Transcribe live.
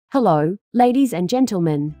Hello, ladies and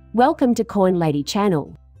gentlemen, welcome to Coin Lady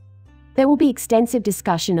channel. There will be extensive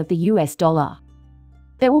discussion of the US dollar.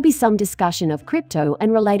 There will be some discussion of crypto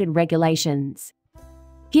and related regulations.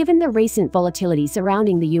 Given the recent volatility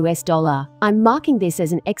surrounding the US dollar, I'm marking this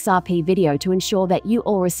as an XRP video to ensure that you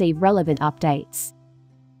all receive relevant updates.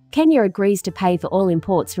 Kenya agrees to pay for oil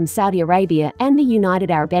imports from Saudi Arabia and the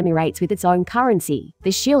United Arab Emirates with its own currency,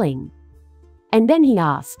 the shilling. And then he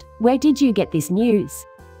asked, "Where did you get this news?"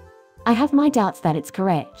 I have my doubts that it's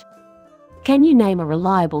correct. Can you name a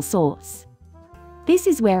reliable source? This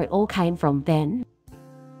is where it all came from then.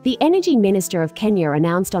 The Energy Minister of Kenya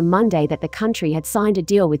announced on Monday that the country had signed a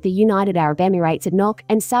deal with the United Arab Emirates (UAE)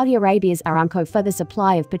 and Saudi Arabia's Aramco for the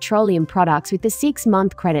supply of petroleum products with the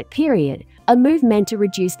 6-month credit period, a move meant to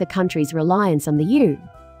reduce the country's reliance on the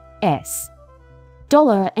US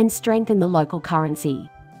dollar and strengthen the local currency.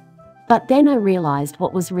 But then I realized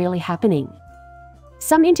what was really happening.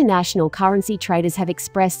 Some international currency traders have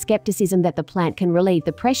expressed skepticism that the plan can relieve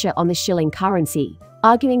the pressure on the shilling currency,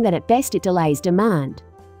 arguing that at best it delays demand.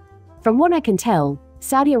 From what I can tell,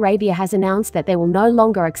 Saudi Arabia has announced that they will no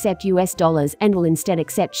longer accept US dollars and will instead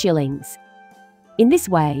accept shillings. In this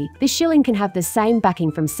way, the shilling can have the same backing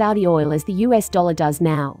from Saudi oil as the US dollar does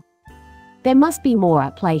now. There must be more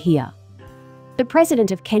at play here. The president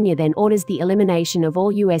of Kenya then orders the elimination of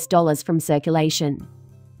all US dollars from circulation.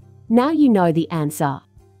 Now you know the answer.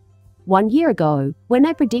 1 year ago, when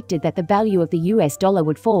I predicted that the value of the US dollar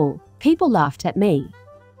would fall, people laughed at me.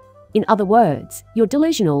 In other words, you're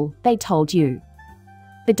delusional, they told you.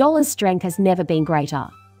 The dollar's strength has never been greater.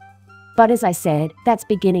 But as I said, that's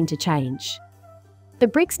beginning to change. The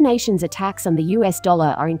BRICS nations' attacks on the US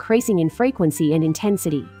dollar are increasing in frequency and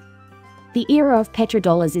intensity. The era of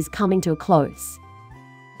petrodollars is coming to a close.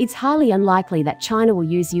 It's highly unlikely that China will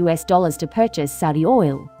use US dollars to purchase Saudi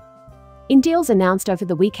oil. In deals announced over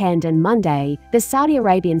the weekend and Monday, the Saudi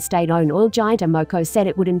Arabian state-owned oil giant Aramco said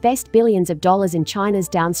it would invest billions of dollars in China's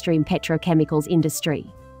downstream petrochemicals industry.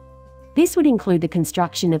 This would include the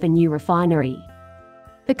construction of a new refinery.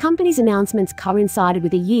 The company's announcements coincided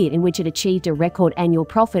with a year in which it achieved a record annual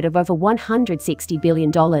profit of over $160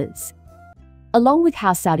 billion. Along with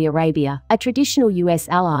how Saudi Arabia, a traditional US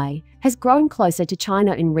ally, has grown closer to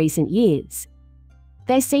China in recent years.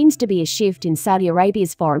 There seems to be a shift in Saudi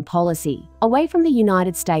Arabia's foreign policy, away from the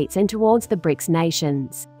United States and towards the BRICS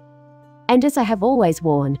nations. And as I have always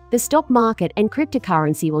warned, the stock market and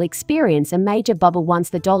cryptocurrency will experience a major bubble once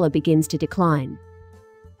the dollar begins to decline.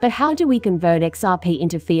 But how do we convert XRP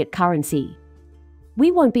into fiat currency?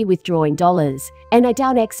 We won't be withdrawing dollars, and I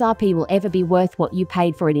doubt XRP will ever be worth what you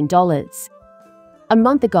paid for it in dollars. A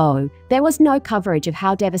month ago, there was no coverage of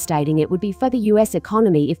how devastating it would be for the US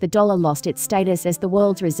economy if the dollar lost its status as the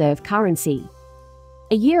world's reserve currency.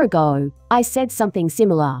 A year ago, I said something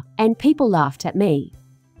similar, and people laughed at me.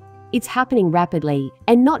 It's happening rapidly,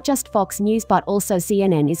 and not just Fox News but also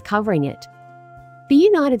CNN is covering it. The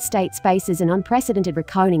United States faces an unprecedented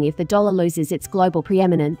reckoning if the dollar loses its global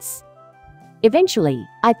preeminence. Eventually,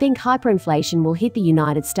 I think hyperinflation will hit the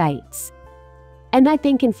United States. And I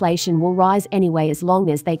think inflation will rise anyway as long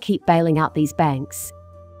as they keep bailing out these banks.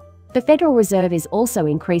 The Federal Reserve is also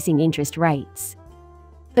increasing interest rates.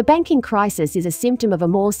 The banking crisis is a symptom of a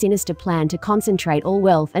more sinister plan to concentrate all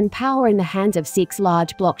wealth and power in the hands of 6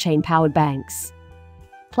 large blockchain-powered banks.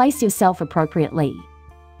 Place yourself appropriately.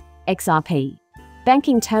 XRP.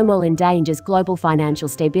 Banking turmoil endangers global financial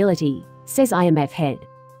stability, says IMF head.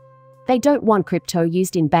 They don't want crypto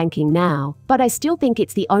used in banking now, but I still think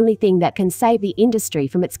it's the only thing that can save the industry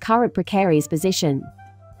from its current precarious position.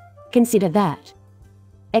 Consider that.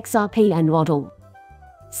 XRP and model.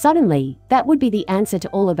 Suddenly, that would be the answer to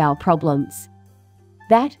all of our problems.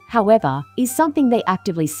 That, however, is something they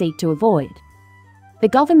actively seek to avoid. The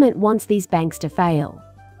government wants these banks to fail.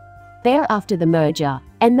 They're after the merger,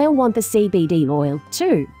 and they'll want the CBD oil,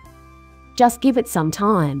 too. Just give it some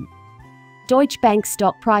time. Deutsche Bank's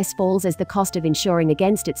stock price falls as the cost of insuring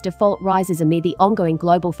against its default rises amid the ongoing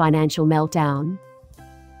global financial meltdown.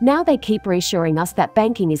 Now they keep reassuring us that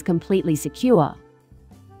banking is completely secure.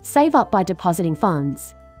 Save up by depositing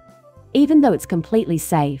funds. Even though it's completely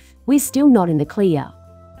safe, we're still not in the clear.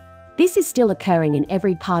 This is still occurring in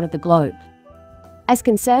every part of the globe. As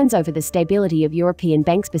concerns over the stability of European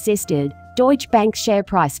banks persisted, Deutsche Bank's share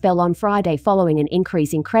price fell on Friday following an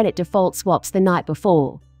increase in credit default swaps the night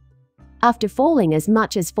before. After falling as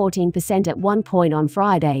much as 14% at one point on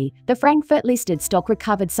Friday, the Frankfurt-listed stock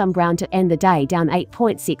recovered some ground to end the day down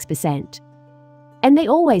 8.6%. And they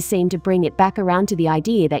always seem to bring it back around to the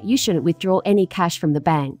idea that you shouldn't withdraw any cash from the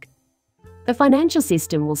bank. The financial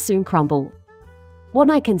system will soon crumble.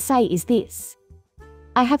 What I can say is this.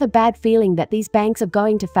 I have a bad feeling that these banks are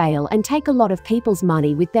going to fail and take a lot of people's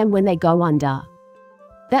money with them when they go under.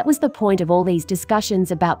 That was the point of all these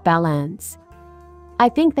discussions about balance. I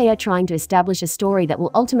think they are trying to establish a story that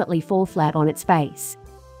will ultimately fall flat on its face.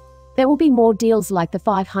 There will be more deals like the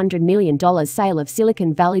 $500 million sale of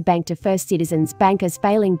Silicon Valley Bank to First Citizens Bank as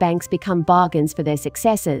failing banks become bargains for their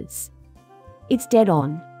successors. It's dead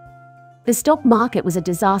on. The stock market was a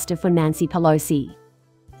disaster for Nancy Pelosi.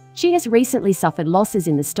 She has recently suffered losses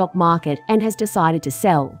in the stock market and has decided to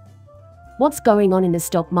sell. What's going on in the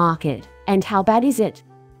stock market, and how bad is it?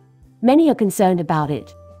 Many are concerned about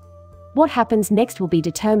it. What happens next will be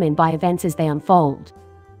determined by events as they unfold.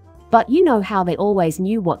 But you know how they always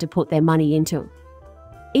knew what to put their money into.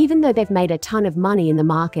 Even though they've made a ton of money in the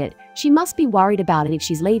market, she must be worried about it if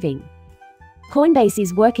she's leaving. Coinbase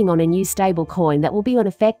is working on a new stable coin that will be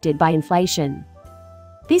unaffected by inflation.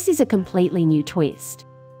 This is a completely new twist.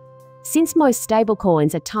 Since most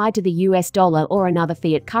stablecoins are tied to the US dollar or another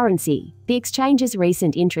fiat currency, the exchange's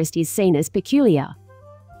recent interest is seen as peculiar.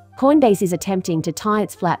 Coinbase is attempting to tie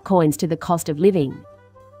its flat coins to the cost of living.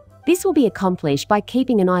 This will be accomplished by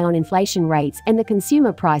keeping an eye on inflation rates and the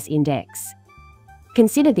consumer price index.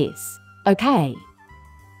 Consider this, okay?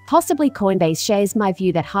 Possibly Coinbase shares my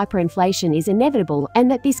view that hyperinflation is inevitable and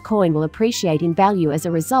that this coin will appreciate in value as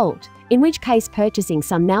a result, in which case purchasing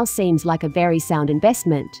some now seems like a very sound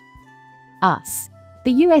investment.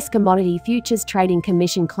 The US Commodity Futures Trading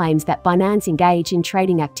Commission claims that Binance engaged in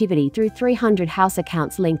trading activity through 300 house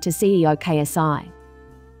accounts linked to CEO KSI.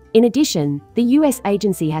 In addition, the US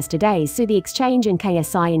agency has today sued the exchange and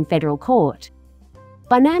KSI in federal court.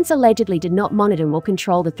 Binance allegedly did not monitor or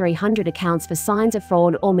control the 300 accounts for signs of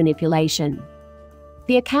fraud or manipulation.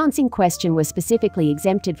 The accounts in question were specifically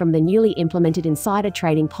exempted from the newly implemented insider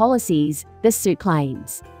trading policies, the suit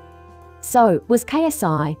claims. So, was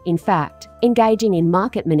KSI, in fact, engaging in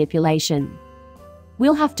market manipulation?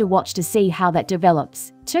 We'll have to watch to see how that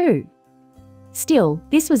develops, too. Still,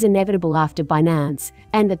 this was inevitable after Binance,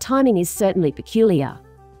 and the timing is certainly peculiar.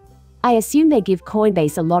 I assume they give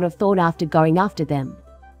Coinbase a lot of thought after going after them.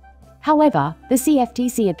 However, the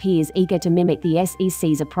CFTC appears eager to mimic the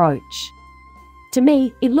SEC's approach. To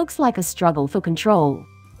me, it looks like a struggle for control.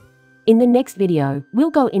 In the next video,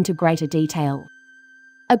 we'll go into greater detail.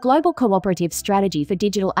 A global cooperative strategy for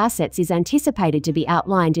digital assets is anticipated to be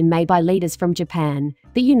outlined in May by leaders from Japan,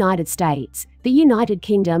 the United States, the United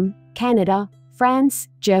Kingdom, Canada, France,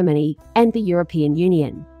 Germany, and the European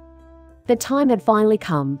Union. The time had finally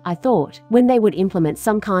come, I thought, when they would implement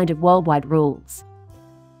some kind of worldwide rules.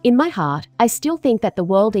 In my heart, I still think that the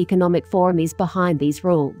World Economic Forum is behind these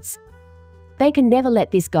rules. They can never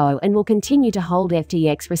let this go and will continue to hold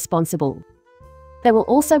FTX responsible. They will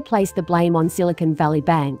also place the blame on Silicon Valley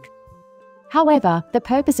Bank. However, the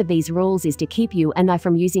purpose of these rules is to keep you and I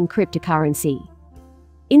from using cryptocurrency.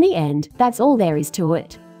 In the end, that's all there is to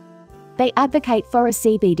it. They advocate for a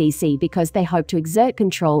Cbdc because they hope to exert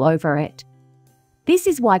control over it. This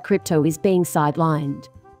is why crypto is being sidelined.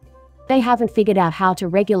 They haven't figured out how to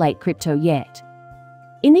regulate crypto yet.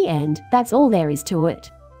 In the end, that's all there is to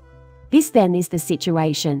it. This then is the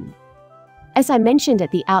situation. As I mentioned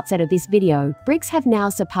at the outset of this video, BRICS have now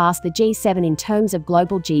surpassed the G7 in terms of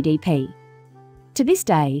global GDP. To this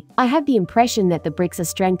day, I have the impression that the BRICS are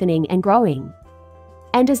strengthening and growing.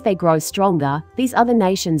 And as they grow stronger, these other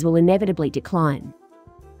nations will inevitably decline.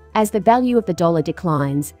 As the value of the dollar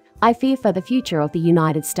declines, I fear for the future of the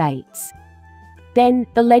United States. Then,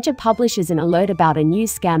 the Ledger publishes an alert about a new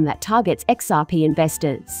scam that targets Xrp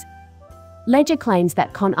investors. Ledger claims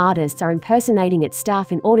that con artists are impersonating its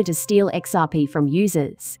staff in order to steal Xrp from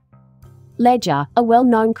users. Ledger, a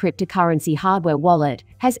well-known cryptocurrency hardware wallet,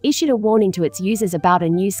 has issued a warning to its users about a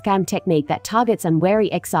new scam technique that targets unwary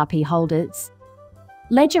Xrp holders.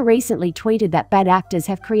 Ledger recently tweeted that bad actors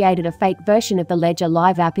have created a fake version of the Ledger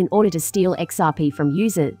Live app in order to steal Xrp from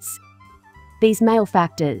users. These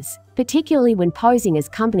malefactors, particularly when posing as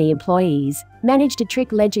company employees, manage to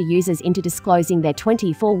trick Ledger users into disclosing their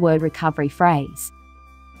 24-word recovery phrase.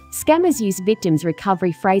 Scammers use victims'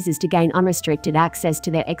 recovery phrases to gain unrestricted access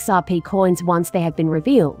to their Xrp coins once they have been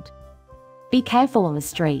revealed. Be careful on the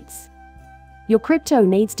streets. Your crypto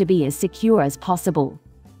needs to be as secure as possible.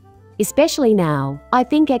 Especially now, I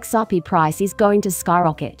think Xrp price is going to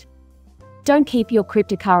skyrocket. Don't keep your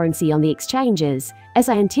cryptocurrency on the exchanges, as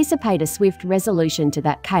I anticipate a swift resolution to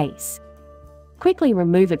that case. Quickly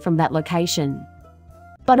remove it from that location.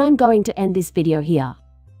 But I'm going to end this video here.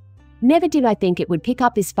 Never did I think it would pick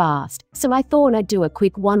up this fast, so I thought I'd do a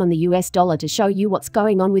quick one on the US dollar to show you what's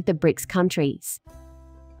going on with the BRICS countries.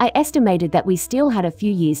 I estimated that we still had a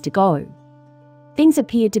few years to go. Things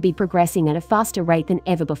appear to be progressing at a faster rate than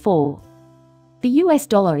ever before. The US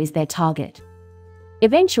dollar is their target.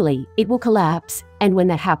 Eventually, it will collapse, and when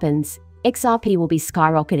that happens, XRP will be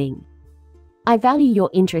skyrocketing. I value your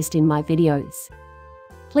interest in my videos.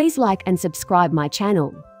 Please like and subscribe my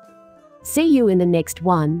channel. See you in the next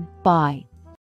one. Bye.